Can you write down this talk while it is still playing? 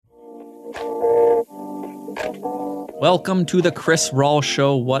Welcome to the Chris Rawl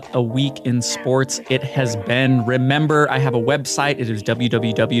Show. What a week in sports it has been. Remember, I have a website. It is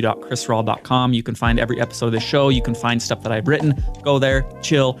www.chrisrawl.com. You can find every episode of the show. You can find stuff that I've written. Go there,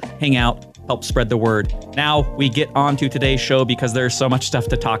 chill, hang out, help spread the word. Now we get on to today's show because there's so much stuff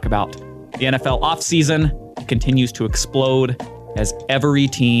to talk about. The NFL offseason continues to explode as every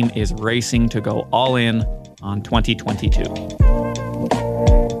team is racing to go all in on 2022.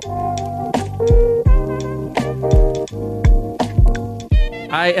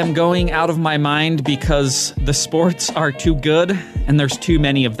 I am going out of my mind because the sports are too good and there's too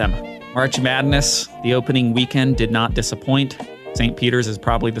many of them. March Madness, the opening weekend, did not disappoint. St. Peter's is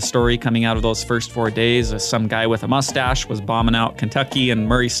probably the story coming out of those first 4 days. Some guy with a mustache was bombing out Kentucky and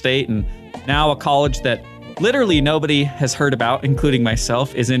Murray State, and now a college that literally nobody has heard about, including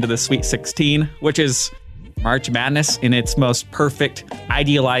myself, is into the Sweet 16, which is March Madness in its most perfect,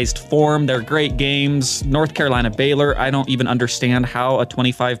 idealized form. They're great games. North Carolina, Baylor, I don't even understand how a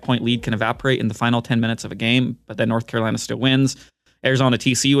 25-point lead can evaporate in the final 10 minutes of a game, but then North Carolina still wins. Arizona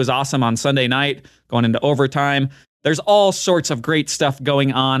TCU was awesome on Sunday night, going into overtime. There's all sorts of great stuff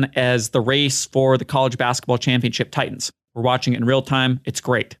going on as the race for the college basketball championship tightens. We're watching it in real time. It's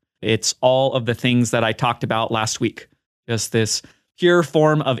great. It's all of the things that I talked about last week. Just this pure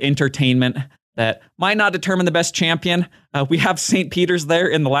form of entertainment that might not determine the best champion. We have St. Peter's there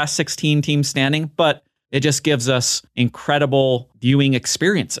in the last 16 teams standing, but it just gives us incredible viewing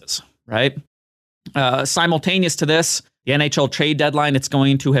experiences, right? Simultaneous to this, the NHL trade deadline, it's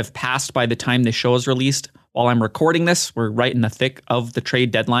going to have passed by the time this show is released. While I'm recording this, we're right in the thick of the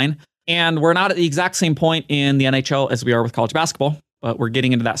trade deadline. And we're not at the exact same point in the NHL as we are with college basketball, but we're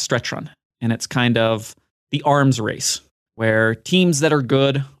getting into that stretch run. And it's kind of the arms race where teams that are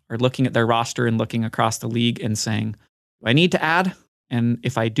good are looking at their roster and looking across the league and saying, do I need to add? And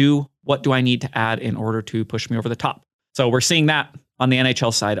if I do, what do I need to add in order to push me over the top? So we're seeing that on the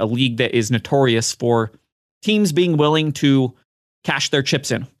NHL side, a league that is notorious for teams being willing to cash their chips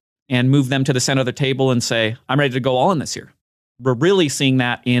in and move them to the center of the table and say, I'm ready to go all in this year. We're really seeing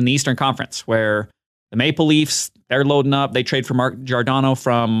that in the Eastern Conference, where the Maple Leafs, they're loading up. They trade for Mark Giordano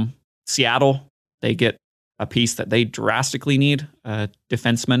from Seattle. They get a piece that they drastically need, a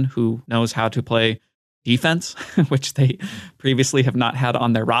defenseman who knows how to play defense, which they previously have not had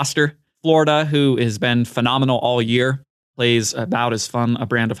on their roster. Florida, who has been phenomenal all year, plays about as fun a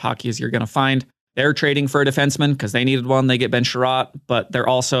brand of hockey as you're going to find. They're trading for a defenseman because they needed one. They get Ben Sherratt, but they're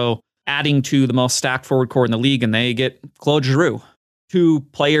also adding to the most stacked forward core in the league, and they get Claude Giroux, two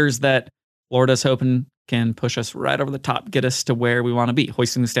players that Florida's hoping can push us right over the top, get us to where we want to be,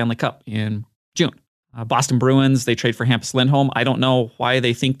 hoisting the Stanley Cup in June. Boston Bruins, they trade for Hampus Lindholm. I don't know why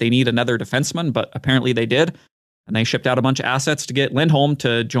they think they need another defenseman, but apparently they did. And they shipped out a bunch of assets to get Lindholm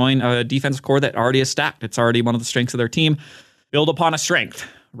to join a defensive core that already is stacked. It's already one of the strengths of their team. Build upon a strength,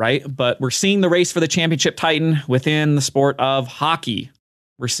 right? But we're seeing the race for the championship titan within the sport of hockey.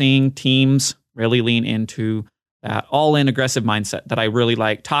 We're seeing teams really lean into that all-in aggressive mindset that I really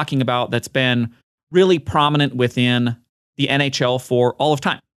like talking about, that's been really prominent within the NHL for all of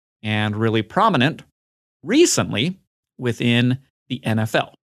time, and really prominent recently within the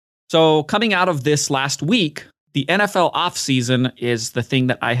NFL. So coming out of this last week, the NFL offseason is the thing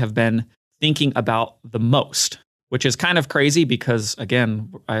that I have been thinking about the most, which is kind of crazy because,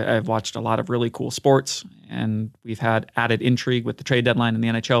 again, I've watched a lot of really cool sports and we've had added intrigue with the trade deadline in the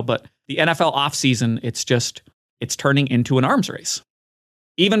NHL, but the NFL offseason, it's turning into an arms race.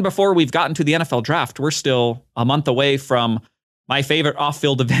 Even before we've gotten to the NFL draft, we're still a month away from my favorite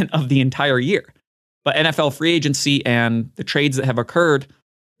off-field event of the entire year. But NFL free agency and the trades that have occurred,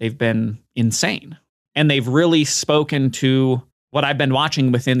 they've been insane. And they've really spoken to what I've been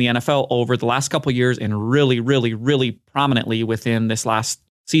watching within the NFL over the last couple of years, and really, really, really prominently within this last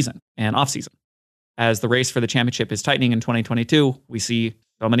season and offseason. As the race for the championship is tightening in 2022, we see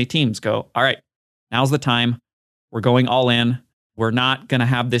so many teams go, all right, now's the time. We're going all in. We're not going to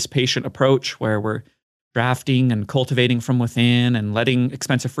have this patient approach where we're drafting and cultivating from within and letting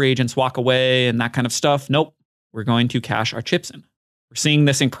expensive free agents walk away and that kind of stuff. Nope. We're going to cash our chips in. We're seeing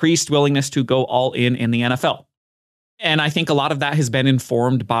this increased willingness to go all in the NFL. And I think a lot of that has been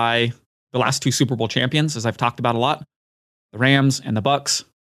informed by the last two Super Bowl champions, as I've talked about a lot, the Rams and the Bucks,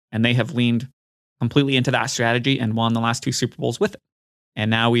 and they have leaned completely into that strategy and won the last two Super Bowls with it.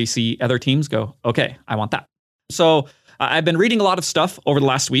 And now we see other teams go, okay, I want that. So I've been reading a lot of stuff over the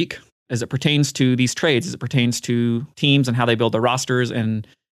last week as it pertains to these trades, as it pertains to teams and how they build their rosters, and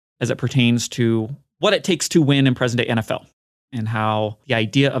as it pertains to what it takes to win in present-day NFL. and how the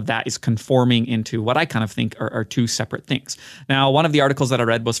idea of that is conforming into what I kind of think are two separate things. Now, one of the articles that I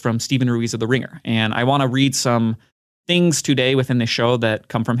read was from Stephen Ruiz of The Ringer, and I want to read some things today within this show that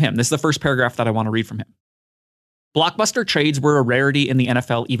come from him. This is the first paragraph that I want to read from him. Blockbuster trades were a rarity in the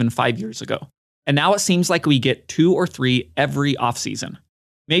NFL even 5 years ago, and now it seems like we get 2 or 3 every offseason.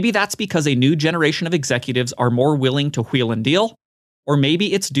 Maybe that's because a new generation of executives are more willing to wheel and deal, or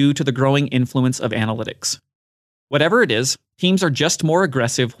maybe it's due to the growing influence of analytics. Whatever it is, teams are just more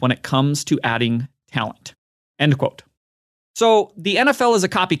aggressive when it comes to adding talent. End quote. So the NFL is a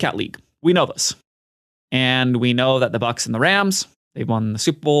copycat league. We know this. And we know that the Bucs and the Rams, they've won the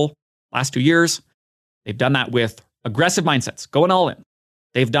Super Bowl last 2 years. They've done that with aggressive mindsets, going all in.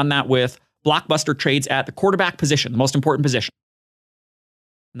 They've done that with blockbuster trades at the quarterback position, the most important position.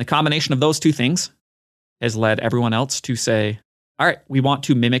 And the combination of those two things has led everyone else to say, all right, we want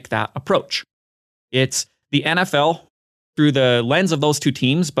to mimic that approach. It's the NFL through the lens of those two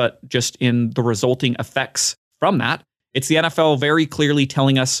teams, but just in the resulting effects from that. It's the NFL very clearly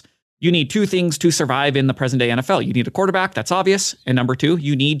telling us you need 2 things to survive in the present day NFL. You need a quarterback, that's obvious. And number 2,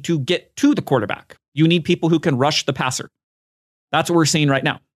 you need to get to the quarterback. You need people who can rush the passer. That's what we're seeing right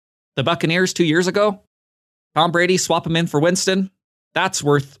now. The Buccaneers 2 years ago, Tom Brady, swap him in for Winston. That's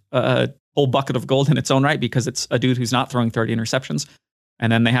worth a whole bucket of gold in its own right because it's a dude who's not throwing 30 interceptions.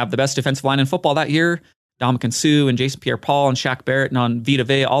 And then they have the best defensive line in football that year. Ndamukong Suh and Jason Pierre-Paul and Shaq Barrett and on Vita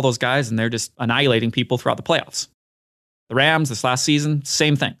Vea, all those guys, and they're just annihilating people throughout the playoffs. The Rams this last season,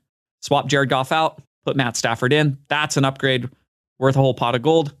 same thing. Swap Jared Goff out, put Matt Stafford in. That's an upgrade worth a whole pot of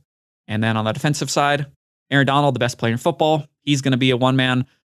gold. And then on the defensive side, Aaron Donald, the best player in football. He's going to be a one-man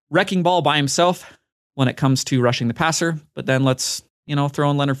wrecking ball by himself when it comes to rushing the passer. But then let's,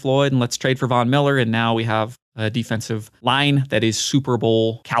 throw in Leonard Floyd and let's trade for Von Miller. And now we have a defensive line that is Super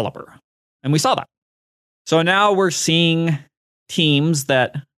Bowl caliber. And we saw that. So now we're seeing teams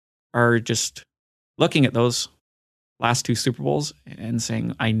that are just looking at those last 2 Super Bowls and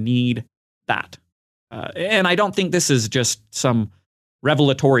saying, I need that. And I don't think this is just some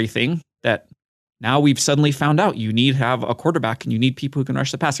revelatory thing that now we've suddenly found out you need to have a quarterback and you need people who can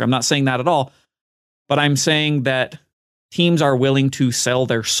rush the passer. I'm not saying that at all, but I'm saying that teams are willing to sell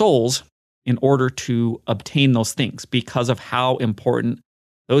their souls in order to obtain those things because of how important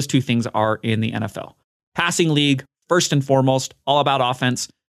those 2 things are in the NFL. Passing league, first and foremost, all about offense.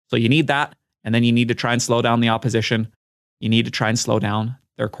 So you need that. And then you need to try and slow down the opposition. You need to try and slow down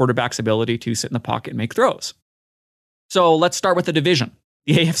their quarterback's ability to sit in the pocket and make throws. So let's start with the division,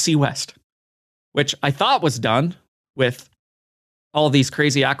 the AFC West, which I thought was done with all these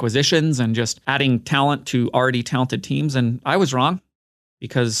crazy acquisitions and just adding talent to already talented teams. And I was wrong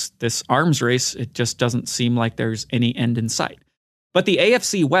because this arms race, it just doesn't seem like there's any end in sight. But the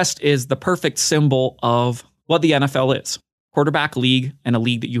AFC West is the perfect symbol of what the NFL is. Quarterback league and a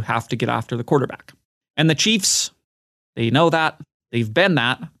league that you have to get after the quarterback. And the Chiefs, they know that. They've been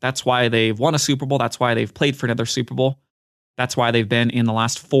that. That's why they've won a Super Bowl. That's why they've played for another Super Bowl. That's why they've been in the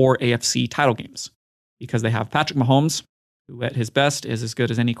last 4 AFC title games. Because they have Patrick Mahomes, who at his best is as good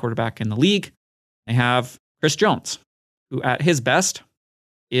as any quarterback in the league. They have Chris Jones, who at his best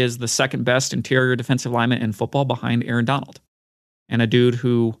is the second best interior defensive lineman in football behind Aaron Donald. And a dude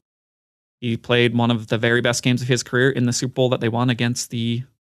who he played one of the very best games of his career in the Super Bowl that they won against the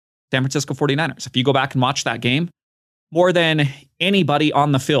San Francisco 49ers. If you go back and watch that game, more than anybody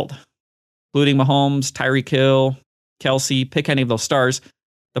on the field, including Mahomes, Tyreek Hill, Kelsey, pick any of those stars,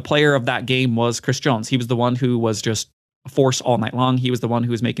 the player of that game was Chris Jones. He was the one who was just a force all night long. He was the one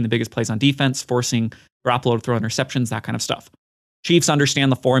who was making the biggest plays on defense, forcing Garoppolo to throw interceptions, that kind of stuff. Chiefs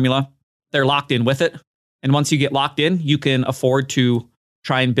understand the formula. They're locked in with it. And once you get locked in, you can afford to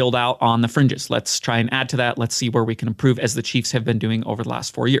try and build out on the fringes. Let's try and add to that. Let's see where we can improve, as the Chiefs have been doing over the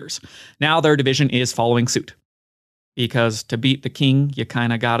last 4 years. Now their division is following suit. Because to beat the king, you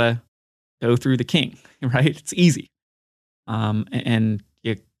kind of got to go through the king, right? It's easy. And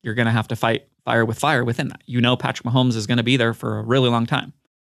you're going to have to fight fire with fire within that. Patrick Mahomes is going to be there for a really long time.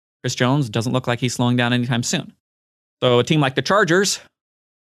 Chris Jones doesn't look like he's slowing down anytime soon. So a team like the Chargers,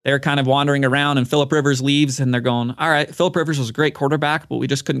 they're kind of wandering around and Phillip Rivers leaves and they're going, all right, Phillip Rivers was a great quarterback, but we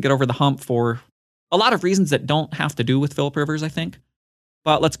just couldn't get over the hump for a lot of reasons that don't have to do with Phillip Rivers, I think.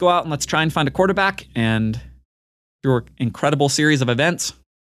 But let's go out and let's try and find a quarterback. And through an incredible series of events,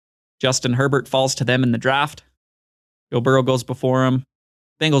 Justin Herbert falls to them in the draft. Joe Burrow goes before him.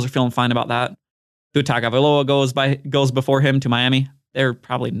 Bengals are feeling fine about that. Tua Tagovailoa goes before him to Miami. They're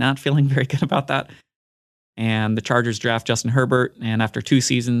probably not feeling very good about that. And the Chargers draft Justin Herbert, and after 2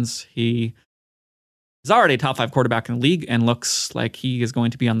 seasons, he is already a top 5 quarterback in the league and looks like he is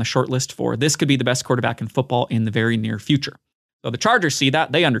going to be on the short list for this could be the best quarterback in football in the very near future. So the Chargers see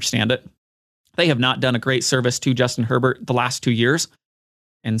that. They understand it. They have not done a great service to Justin Herbert the last 2 years.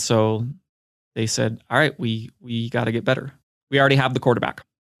 And so they said, all right, we got to get better. We already have the quarterback.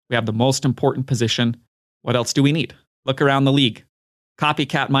 We have the most important position. What else do we need? Look around the league.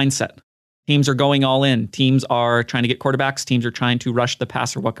 Copycat mindset. Teams are going all in. Teams are trying to get quarterbacks. Teams are trying to rush the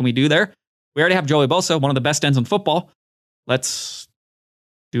passer. What can we do there? We already have Joey Bosa, one of the best ends in football. Let's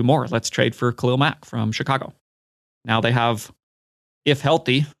do more. Let's trade for Khalil Mack from Chicago. Now they have, if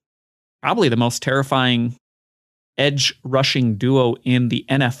healthy, probably the most terrifying edge rushing duo in the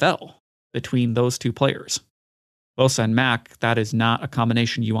NFL between those two players. Bosa and Mack, that is not a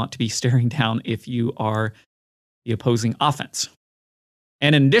combination you want to be staring down if you are the opposing offense.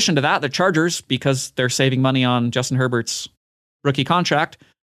 And in addition to that, the Chargers, because they're saving money on Justin Herbert's rookie contract,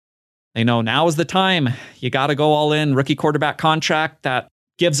 they know now is the time. You got to go all in. Rookie quarterback contract that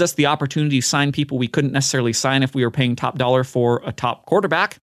gives us the opportunity to sign people we couldn't necessarily sign if we were paying top dollar for a top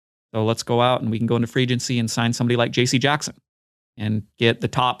quarterback. So let's go out and we can go into free agency and sign somebody like J.C. Jackson and get the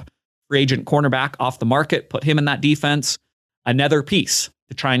top free agent cornerback off the market, put him in that defense. Another piece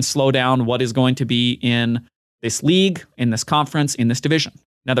to try and slow down what is going to be in this league, in this conference, in this division.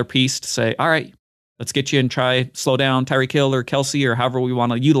 Another piece to say, all right, let's get you and try slow down Tyreek Hill or Kelsey or however we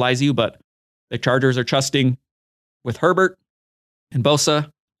want to utilize you. But the Chargers are trusting with Herbert and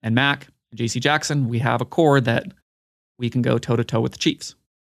Bosa and Mack and J.C. Jackson. We have a core that we can go toe-to-toe with the Chiefs.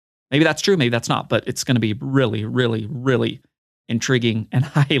 Maybe that's true, maybe that's not, but it's going to be really, really, really intriguing and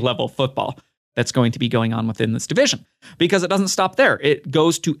high-level football that's going to be going on within this division. Because it doesn't stop there. It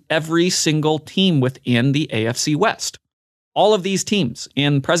goes to every single team within the AFC West. All of these teams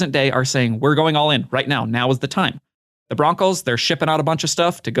in present day are saying, we're going all in right now. Now is the time. The Broncos, they're shipping out a bunch of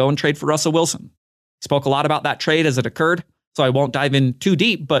stuff to go and trade for Russell Wilson. Spoke a lot about that trade as it occurred, so I won't dive in too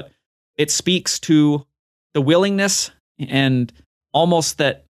deep, but it speaks to the willingness and almost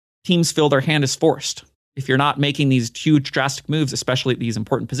that teams feel their hand is forced. If you're not making these huge drastic moves, especially at these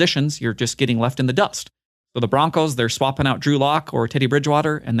important positions, you're just getting left in the dust. So the Broncos, they're swapping out Drew Lock or Teddy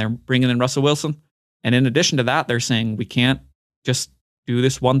Bridgewater, and they're bringing in Russell Wilson. And in addition to that, they're saying we can't just do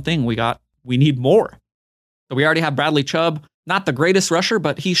this one thing. We need more. So we already have Bradley Chubb, not the greatest rusher,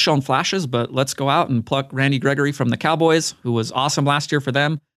 but he's shown flashes. But let's go out and pluck Randy Gregory from the Cowboys, who was awesome last year for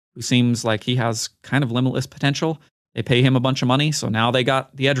them, who seems like he has kind of limitless potential. They pay him a bunch of money, so now they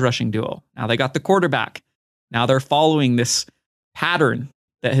got the edge rushing duo. Now they got the quarterback. Now they're following this pattern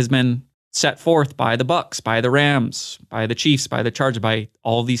that has been set forth by the Bucs, by the Rams, by the Chiefs, by the Chargers, by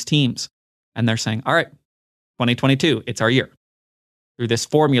all of these teams. And they're saying, all right, 2022, it's our year. Through this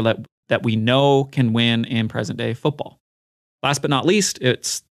formula that we know can win in present day football. Last but not least,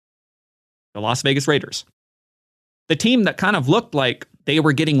 it's the Las Vegas Raiders. The team that kind of looked like they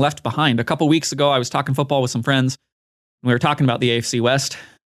were getting left behind. A couple weeks ago, I was talking football with some friends. We were talking about the AFC West.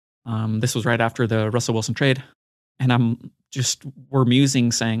 This was right after the Russell Wilson trade. And we're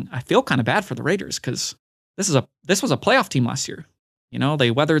musing saying, I feel kind of bad for the Raiders because this was a playoff team last year. You know,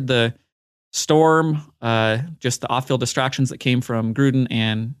 they weathered the storm, just the off-field distractions that came from Gruden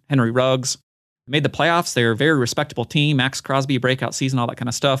and Henry Ruggs. Made the playoffs. They're a very respectable team. Max Crosby, breakout season, all that kind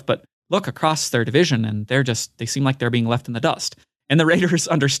of stuff. But look across their division and they seem like they're being left in the dust. And the Raiders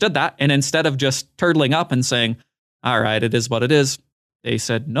understood that. And instead of just turtling up and saying, all right, it is what it is, they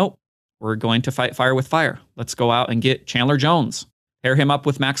said, nope, we're going to fight fire with fire. Let's go out and get Chandler Jones, pair him up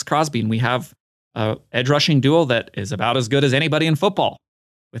with Max Crosby, and we have an edge rushing duo that is about as good as anybody in football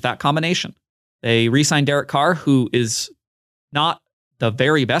with that combination. They re-signed Derek Carr, who is not the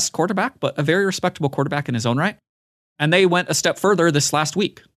very best quarterback, but a very respectable quarterback in his own right. And they went a step further this last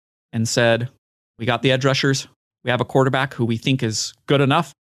week and said, we got the edge rushers. We have a quarterback who we think is good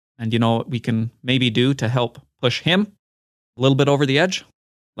enough. And you know what we can maybe do to help push him a little bit over the edge?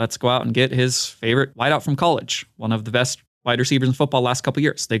 Let's go out and get his favorite wideout from college, one of the best wide receivers in football last couple of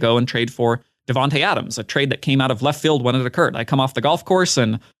years. They go and trade for Devontae Adams, a trade that came out of left field when it occurred. I come off the golf course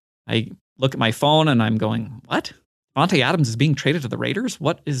and I look at my phone and I'm going, what? Devontae Adams is being traded to the Raiders?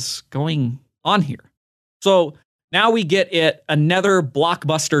 What is going on here? So now we get another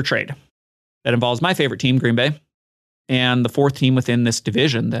blockbuster trade that involves my favorite team, Green Bay, and the fourth team within this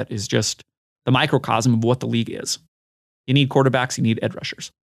division that is just the microcosm of what the league is. You need quarterbacks, you need edge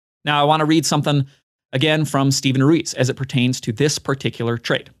rushers. Now, I want to read something again from Steven Ruiz as it pertains to this particular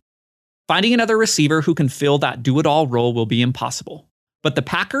trade. Finding another receiver who can fill that do-it-all role will be impossible. But the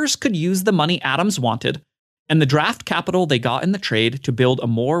Packers could use the money Adams wanted and the draft capital they got in the trade to build a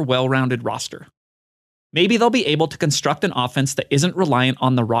more well-rounded roster. Maybe they'll be able to construct an offense that isn't reliant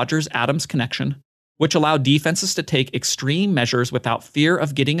on the Rodgers-Adams connection, which allow defenses to take extreme measures without fear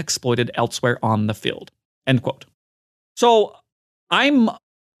of getting exploited elsewhere on the field. End quote. So I'm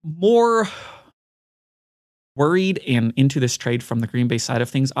more worried and into this trade from the Green Bay side of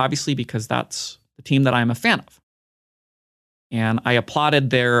things, obviously, because that's the team that I'm a fan of. And I applauded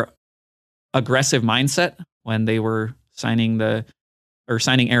their aggressive mindset when they were signing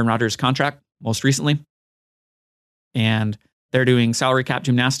Aaron Rodgers' contract most recently. And they're doing salary cap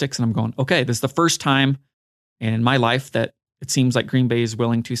gymnastics. And I'm going, okay, this is the first time in my life that it seems like Green Bay is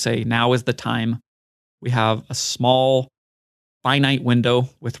willing to say, now is the time. We have a small, finite window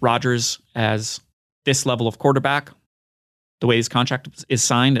with Rodgers as this level of quarterback. The way his contract is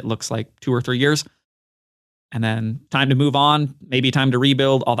signed, it looks like 2 or 3 years. And then time to move on, maybe time to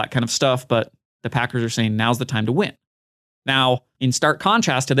rebuild, all that kind of stuff. But the Packers are saying now's the time to win. Now, in stark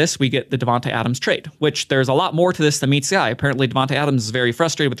contrast to this, we get the Davante Adams trade, which there's a lot more to this than meets the eye. Apparently, Davante Adams is very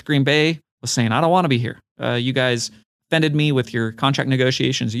frustrated with Green Bay, was saying, I don't want to be here. You guys offended me with your contract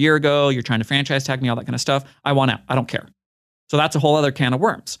negotiations a year ago. You're trying to franchise tag me, all that kind of stuff. I want out. I don't care. So that's a whole other can of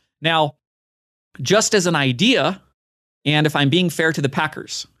worms. Now, just as an idea, and if I'm being fair to the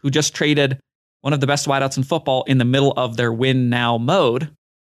Packers, who just traded one of the best wideouts in football in the middle of their win now mode,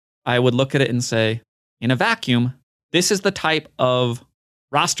 I would look at it and say, in a vacuum, this is the type of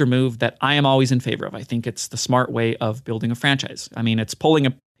roster move that I am always in favor of. I think it's the smart way of building a franchise. I mean, it's pulling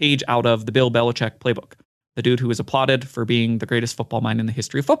a page out of the Bill Belichick playbook, the dude who was applauded for being the greatest football mind in the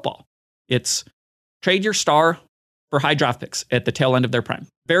history of football. It's trade your star for high draft picks at the tail end of their prime.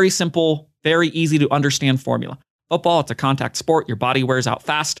 Very simple, very easy to understand formula. Football, it's a contact sport. Your body wears out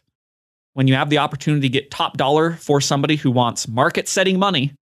fast. When you have the opportunity to get top dollar for somebody who wants market-setting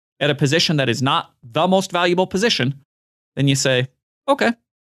money at a position that is not the most valuable position, then you say, okay,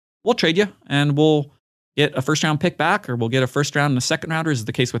 we'll trade you and we'll get a first-round pick back, or we'll get a first round and a second rounder, as is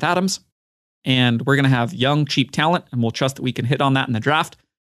the case with Adams. And we're going to have young, cheap talent, and we'll trust that we can hit on that in the draft.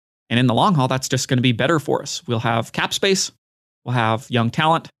 And in the long haul, that's just going to be better for us. We'll have cap space, we'll have young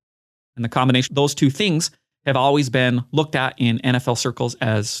talent, and the combination of those two things have always been looked at in NFL circles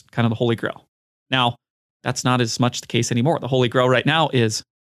as kind of the holy grail. Now, that's not as much the case anymore. The holy grail right now is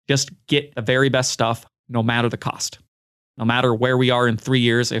just get the very best stuff, no matter the cost. No matter where we are in 3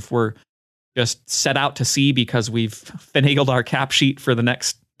 years, if we're just set out to sea because we've finagled our cap sheet for the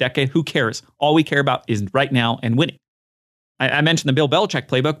next decade, who cares? All we care about is right now and winning. I mentioned the Bill Belichick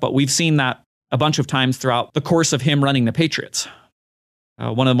playbook, but we've seen that a bunch of times throughout the course of him running the Patriots.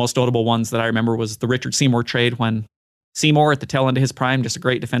 One of the most notable ones that I remember was the Richard Seymour trade, when Seymour, at the tail end of his prime, just a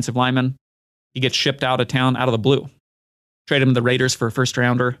great defensive lineman, he gets shipped out of town out of the blue. Trade him to the Raiders for a first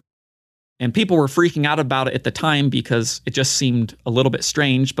rounder. And people were freaking out about it at the time because it just seemed a little bit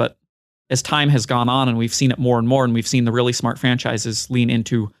strange. But as time has gone on and we've seen it more and more, and we've seen the really smart franchises lean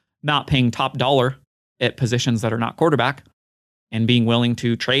into not paying top dollar at positions that are not quarterback and being willing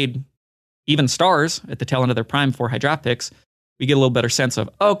to trade even stars at the tail end of their prime for high draft picks, we get a little better sense of,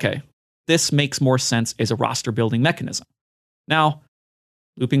 okay, this makes more sense as a roster building mechanism. Now,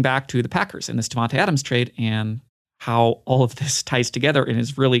 looping back to the Packers and this Davante Adams trade and how all of this ties together and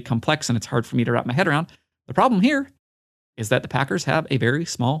is really complex and it's hard for me to wrap my head around. The problem here is that the Packers have a very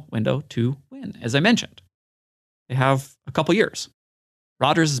small window to win. As I mentioned, they have a couple years.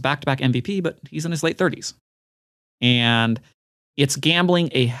 Rodgers is back-to-back MVP, but he's in his late 30s. And it's gambling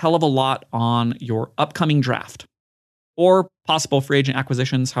a hell of a lot on your upcoming draft or possible free agent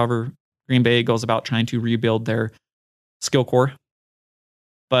acquisitions, however Green Bay goes about trying to rebuild their skill core.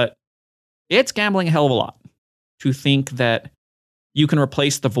 But it's gambling a hell of a lot to think that you can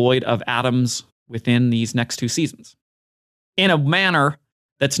replace the void of Adams within these next 2 seasons in a manner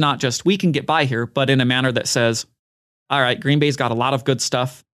that's not just we can get by here, but in a manner that says, all right, Green Bay's got a lot of good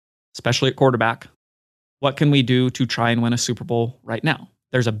stuff, especially at quarterback. What can we do to try and win a Super Bowl right now?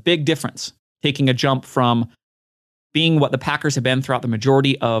 There's a big difference taking a jump from being what the Packers have been throughout the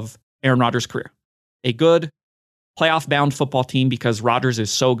majority of Aaron Rodgers' career. A good playoff-bound football team because Rodgers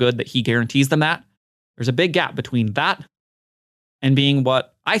is so good that he guarantees them that. There's a big gap between that and being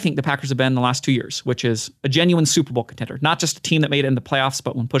what I think the Packers have been in the last 2 years, which is a genuine Super Bowl contender. Not just a team that made it in the playoffs,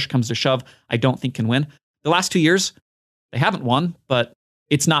 but when push comes to shove, I don't think can win. The last 2 years, they haven't won, but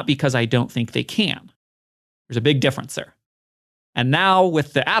it's not because I don't think they can. There's a big difference there. And now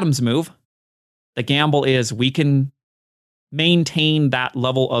with the Adams move, the gamble is we can maintain that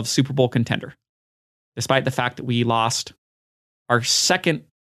level of Super Bowl contender, despite the fact that we lost our second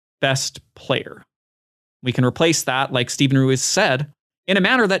best player. We can replace that, like Steven Ruiz said, in a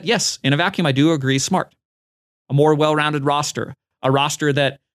manner that, yes, in a vacuum, I do agree is smart. A more well-rounded roster, a roster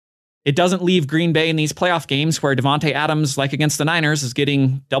that it doesn't leave Green Bay in these playoff games where Davante Adams, like against the Niners, is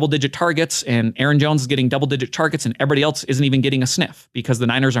getting double-digit targets and Aaron Jones is getting double-digit targets and everybody else isn't even getting a sniff because the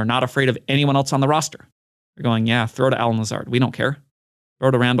Niners are not afraid of anyone else on the roster. They're going, yeah, throw to Allen Lazard. We don't care.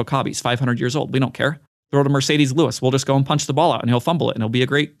 Throw to Randall Cobb. He's 500 years old. We don't care. Throw to Mercedes Lewis. We'll just go and punch the ball out and he'll fumble it and it'll be a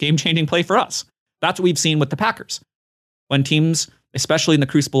great game-changing play for us. That's what we've seen with the Packers. When teams, especially in the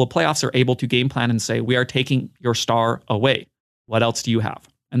crucible of playoffs, are able to game plan and say, we are taking your star away. What else do you have?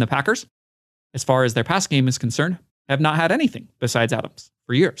 And the Packers, as far as their pass game is concerned, have not had anything besides Adams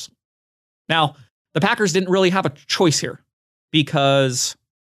for years. Now, the Packers didn't really have a choice here because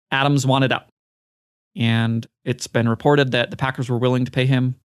Adams wanted out. And it's been reported that the Packers were willing to pay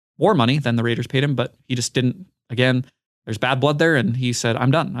him more money than the Raiders paid him, but he just didn't. Again, there's bad blood there, and he said,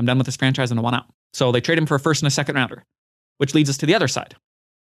 I'm done. I'm done with this franchise, and I want out. So they trade him for a first and a second rounder, which leads us to the other side.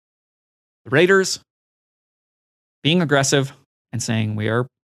 The Raiders being aggressive and saying, we are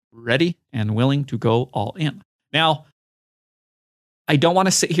ready and willing to go all in. Now, I don't want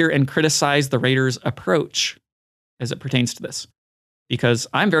to sit here and criticize the Raiders' approach as it pertains to this, because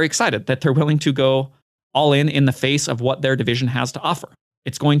I'm very excited that they're willing to go all in the face of what their division has to offer.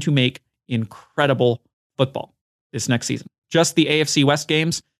 It's going to make incredible football this next season. Just the AFC West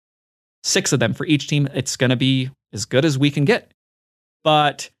games, 6 of them for each team. It's going to be as good as we can get.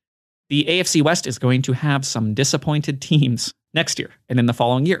 But the AFC West is going to have some disappointed teams next year and in the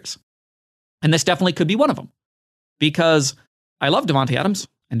following years. And this definitely could be one of them, because I love Davante Adams,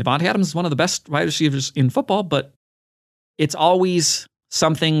 and Davante Adams is one of the best wide receivers in football, but it's always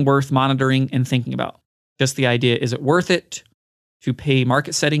something worth monitoring and thinking about. Just the idea, is it worth it to pay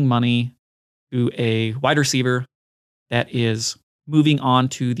market-setting money to a wide receiver that is moving on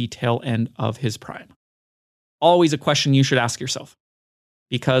to the tail end of his prime? Always a question you should ask yourself,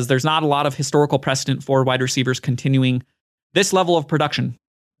 because there's not a lot of historical precedent for wide receivers continuing this level of production.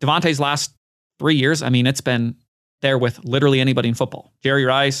 Davante's last 3 years, I mean, it's been there with literally anybody in football. Jerry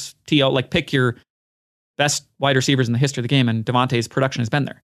Rice, T.O., like pick your best wide receivers in the history of the game, and Davante's production has been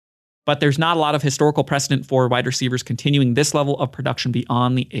there. But there's not a lot of historical precedent for wide receivers continuing this level of production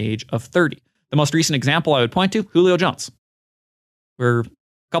beyond the age of 30. The most recent example I would point to, Julio Jones. We're a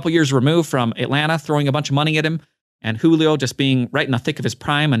couple years removed from Atlanta throwing a bunch of money at him, and Julio just being right in the thick of his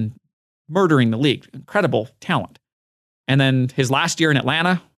prime and murdering the league. Incredible talent. And then his last year in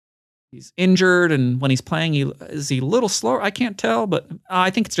Atlanta, he's injured, and when he's playing, is he a little slower? I can't tell, but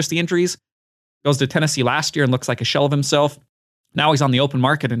I think it's just the injuries. Goes to Tennessee last year and looks like a shell of himself. Now he's on the open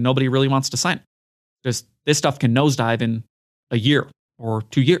market and nobody really wants to sign him. Just this stuff can nosedive in a year or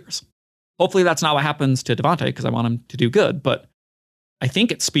 2 years. Hopefully that's not what happens to Davante, because I want him to do good, but I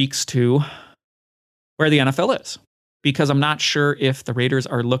think it speaks to where the NFL is, because I'm not sure if the Raiders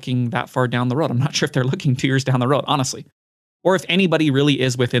are looking that far down the road. I'm not sure if they're looking 2 years down the road, honestly, or if anybody really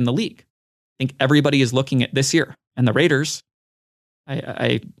is within the league. I think everybody is looking at this year, and the Raiders,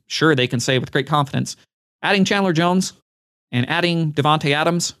 I'm sure they can say with great confidence, adding Chandler Jones and adding Davante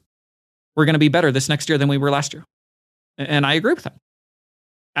Adams, we're going to be better this next year than we were last year. And I agree with that.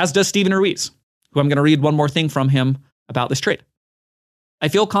 As does Steven Ruiz, who I'm going to read one more thing from him about this trade. I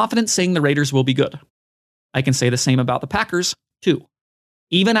feel confident saying the Raiders will be good. I can say the same about the Packers, too,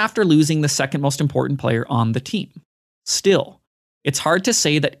 even after losing the second most important player on the team. Still, it's hard to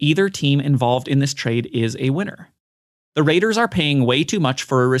say that either team involved in this trade is a winner. The Raiders are paying way too much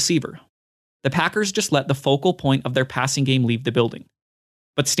for a receiver. The Packers just let the focal point of their passing game leave the building.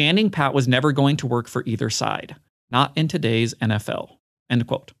 But standing pat was never going to work for either side, not in today's NFL. End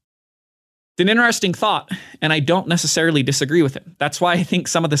quote. It's an interesting thought, and I don't necessarily disagree with it. That's why I think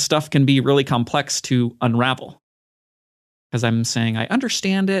some of this stuff can be really complex to unravel. Because I'm saying, I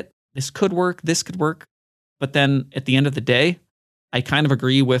understand it, this could work, but then at the end of the day, I kind of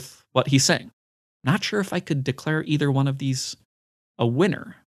agree with what he's saying. Not sure if I could declare either one of these a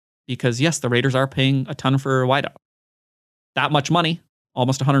winner. Because yes, the Raiders are paying a ton for a wideout. That much money,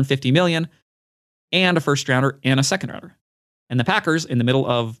 almost $150 million, and a first rounder and a second rounder. And the Packers, in the middle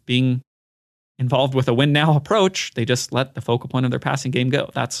of being involved with a win now approach, they just let the focal point of their passing game go.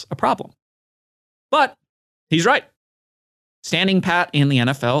 That's a problem. But he's right. Standing pat in the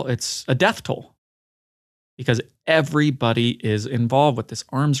NFL, it's a death toll. Because everybody is involved with this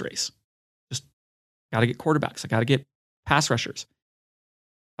arms race. Just got to get quarterbacks. I got to get pass rushers.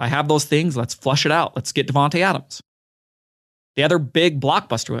 I have those things, let's flush it out. Let's get Davante Adams. The other big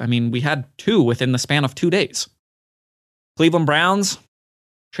blockbuster, I mean, we had 2 within the span of 2 days. Cleveland Browns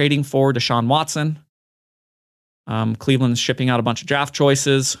trading for Deshaun Watson. Cleveland's shipping out a bunch of draft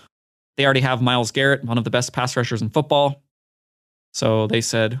choices. They already have Myles Garrett, one of the best pass rushers in football. So they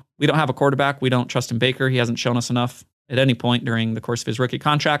said, we don't have a quarterback. We don't trust in Baker. He hasn't shown us enough at any point during the course of his rookie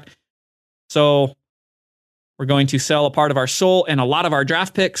contract. So we're going to sell a part of our soul and a lot of our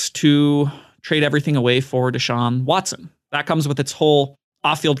draft picks to trade everything away for Deshaun Watson. That comes with its whole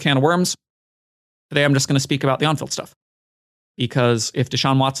off-field can of worms. Today, I'm just going to speak about the on-field stuff. Because if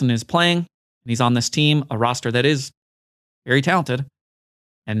Deshaun Watson is playing and he's on this team, a roster that is very talented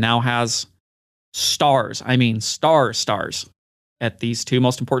and now has stars, stars at these two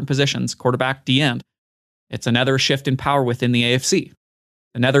most important positions, quarterback, D end, it's another shift in power within the AFC.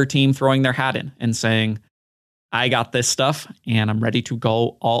 Another team throwing their hat in and saying, I got this stuff and I'm ready to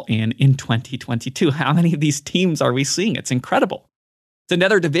go all in 2022. How many of these teams are we seeing? It's incredible. It's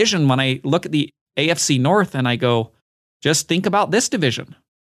another division when I look at the AFC North and I go, just think about this division.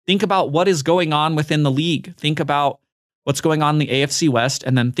 Think about what is going on within the league. Think about what's going on in the AFC West,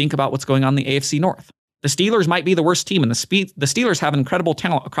 and then think about what's going on in the AFC North. The Steelers might be the worst team, and the Steelers have incredible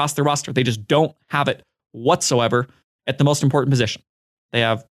talent across their roster. They just don't have it whatsoever at the most important position. They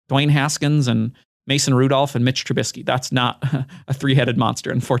have Dwayne Haskins and Mason Rudolph and Mitch Trubisky. That's not a three-headed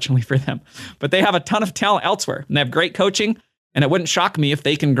monster, unfortunately for them. But they have a ton of talent elsewhere, and they have great coaching, and it wouldn't shock me if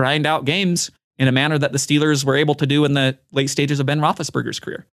they can grind out games in a manner that the Steelers were able to do in the late stages of Ben Roethlisberger's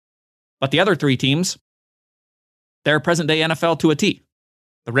career. But the other three teams, they're present-day NFL to a T.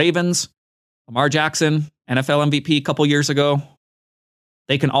 The Ravens, Lamar Jackson, NFL MVP a couple years ago.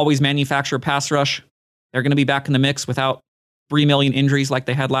 They can always manufacture a pass rush. They're going to be back in the mix without 3 million injuries like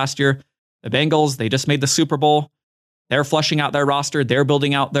they had last year. The Bengals, they just made the Super Bowl. They're flushing out their roster. They're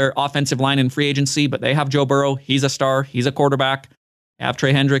building out their offensive line in free agency, but they have Joe Burrow. He's a star. He's a quarterback. They have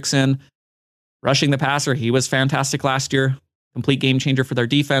Trey Hendrickson. Rushing the passer, he was fantastic last year. Complete game changer for their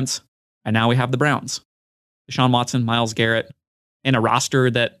defense. And now we have the Browns. Deshaun Watson, Myles Garrett, in a roster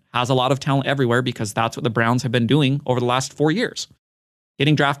that has a lot of talent everywhere because that's what the Browns have been doing over the last 4 years.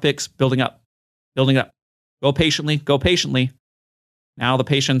 Getting draft picks, building up. Go patiently. Now the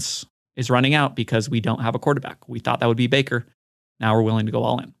patience is running out because we don't have a quarterback. We thought that would be Baker. Now we're willing to go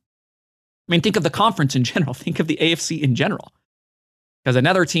all in. I mean, think of the conference in general. Think of the AFC in general. Because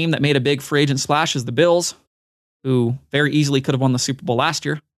another team that made a big free agent splash is the Bills, who very easily could have won the Super Bowl last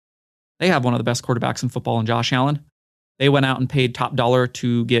year. They have one of the best quarterbacks in football in Josh Allen. They went out and paid top dollar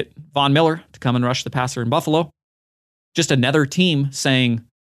to get Von Miller to come and rush the passer in Buffalo. Just another team saying,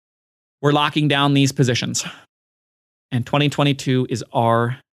 we're locking down these positions. And 2022 is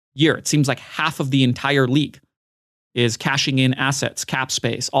our year. It seems like half of the entire league is cashing in assets, cap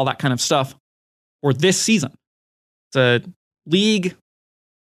space, all that kind of stuff for this season. It's a league,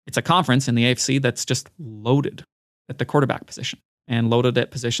 it's a conference in the AFC that's just loaded at the quarterback position and loaded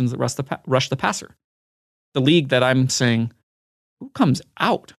at positions that rush the passer. The league that I'm saying, who comes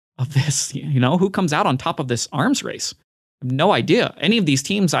out of this? Who comes out on top of this arms race? I have no idea. Any of these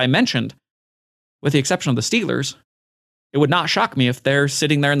teams I mentioned, with the exception of the Steelers, it would not shock me if they're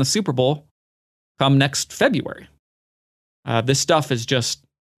sitting there in the Super Bowl come next February. This stuff is just,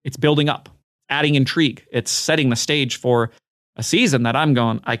 it's building up, adding intrigue. It's setting the stage for a season that I'm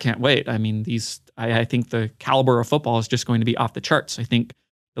going, I can't wait. I mean, I think the caliber of football is just going to be off the charts. I think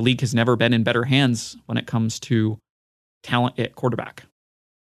the league has never been in better hands when it comes to talent at quarterback.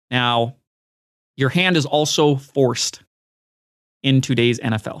 Now, your hand is also forced in today's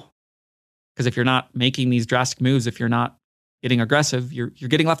NFL. Because if you're not making these drastic moves, if you're not getting aggressive, you're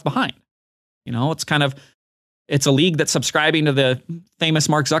getting left behind. It's a league that's subscribing to the famous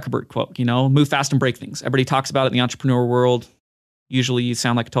Mark Zuckerberg quote, move fast and break things. Everybody talks about it in the entrepreneur world. Usually you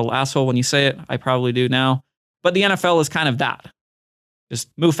sound like a total asshole when you say it. I probably do now. But the NFL is kind of that. Just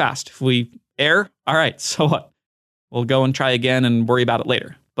move fast. If we err, all right, so what? We'll go and try again and worry about it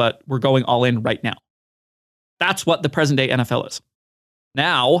later. But we're going all in right now. That's what the present day NFL is.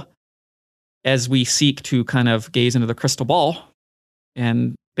 Now, as we seek to kind of gaze into the crystal ball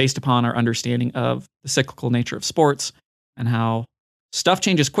and based upon our understanding of the cyclical nature of sports and how stuff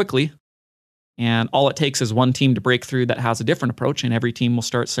changes quickly and all it takes is one team to break through that has a different approach and every team will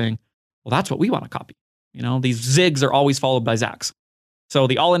start saying, well, that's what we want to copy. These zigs are always followed by zags. So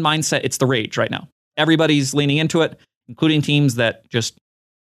the all-in mindset, it's the rage right now. Everybody's leaning into it, including teams that just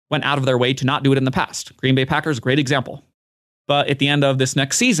went out of their way to not do it in the past. Green Bay Packers, great example. But at the end of this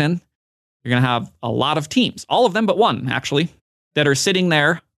next season, you're going to have a lot of teams, all of them but one, actually, that are sitting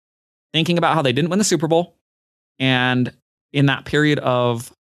there thinking about how they didn't win the Super Bowl. And in that period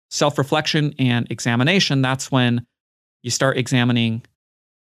of self-reflection and examination, that's when you start examining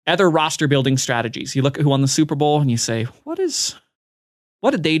other roster building strategies. You look at who won the Super Bowl and you say, what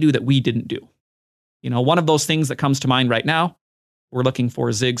did they do that we didn't do? One of those things that comes to mind right now, we're looking for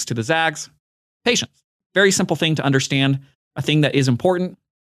zigs to the zags. Patience. Very simple thing to understand, a thing that is important,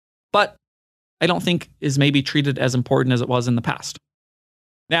 but I don't think is maybe treated as important as it was in the past.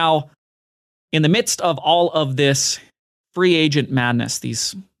 Now, in the midst of all of this free agent madness,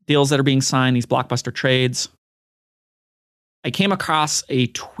 these deals that are being signed, these blockbuster trades, I came across a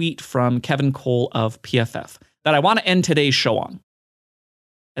tweet from Kevin Cole of PFF. that I want to end today's show on.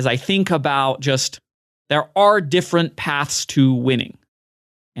 As I think about there are different paths to winning.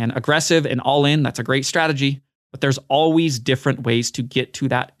 And aggressive and all in, that's a great strategy, but there's always different ways to get to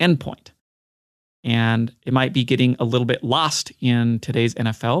that endpoint. And it might be getting a little bit lost in today's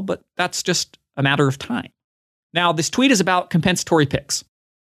NFL, but that's just a matter of time. Now, this tweet is about compensatory picks. If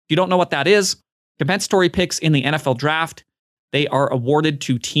you don't know what that is, compensatory picks in the NFL draft, they are awarded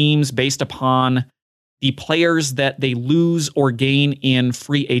to teams based upon the players that they lose or gain in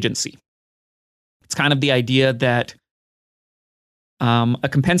free agency. It's kind of the idea that a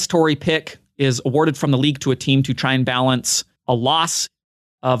compensatory pick is awarded from the league to a team to try and balance a loss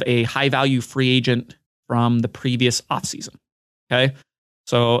of a high-value free agent from the previous offseason. Okay?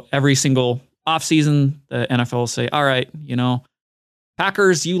 So every single offseason, the NFL will say, all right,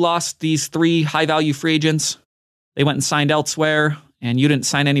 Packers, you lost these 3 high-value free agents. They went and signed elsewhere, and you didn't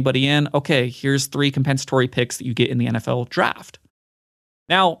sign anybody in. Okay, here's 3 compensatory picks that you get in the NFL draft.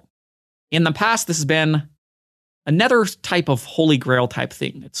 Now, in the past, this has been another type of holy grail type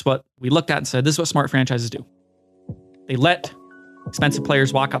thing. It's what we looked at and said, this is what smart franchises do. They let expensive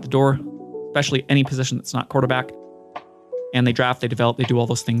players walk out the door, especially any position that's not quarterback, and they draft, they develop, they do all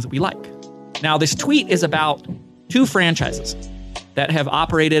those things that we like. Now, this tweet is about 2 franchises that have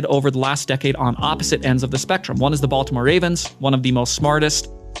operated over the last decade on opposite ends of the spectrum. One is the Baltimore Ravens, one of the most smartest,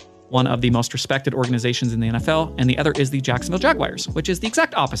 one of the most respected organizations in the NFL, and the other is the Jacksonville Jaguars, which is the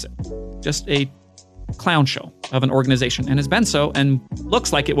exact opposite. Just a clown show of an organization, and has been so, and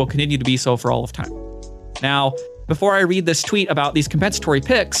looks like it will continue to be so for all of time. Now, before I read this tweet about these compensatory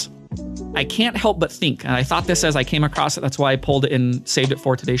picks, I can't help but think, and I thought this as I came across it, that's why I pulled it and saved it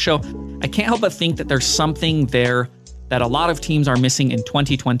for today's show. I can't help but think that there's something there that a lot of teams are missing in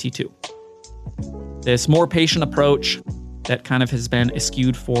 2022. This more patient approach that kind of has been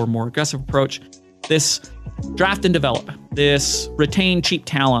eschewed for more aggressive approach. This draft and develop. This retain cheap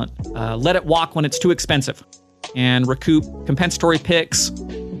talent. Let it walk when it's too expensive. And recoup compensatory picks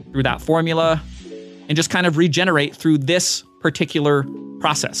through that formula. And just kind of regenerate through this particular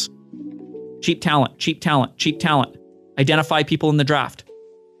process. Cheap talent, cheap talent, cheap talent. Identify people in the draft.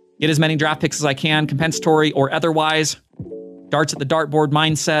 Get as many draft picks as I can, compensatory or otherwise. Darts at the dartboard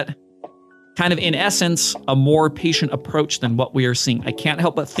mindset. Kind of, in essence, a more patient approach than what we are seeing. I can't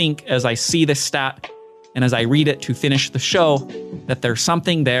help but think as I see this stat and as I read it to finish the show that there's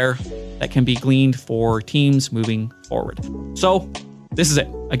something there that can be gleaned for teams moving forward. So this is it.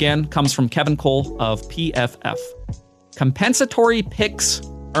 Again, comes from Kevin Cole of PFF. Compensatory picks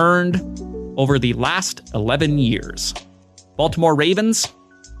earned over the last 11 years. Baltimore Ravens,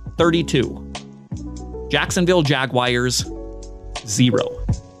 32. Jacksonville Jaguars, 0.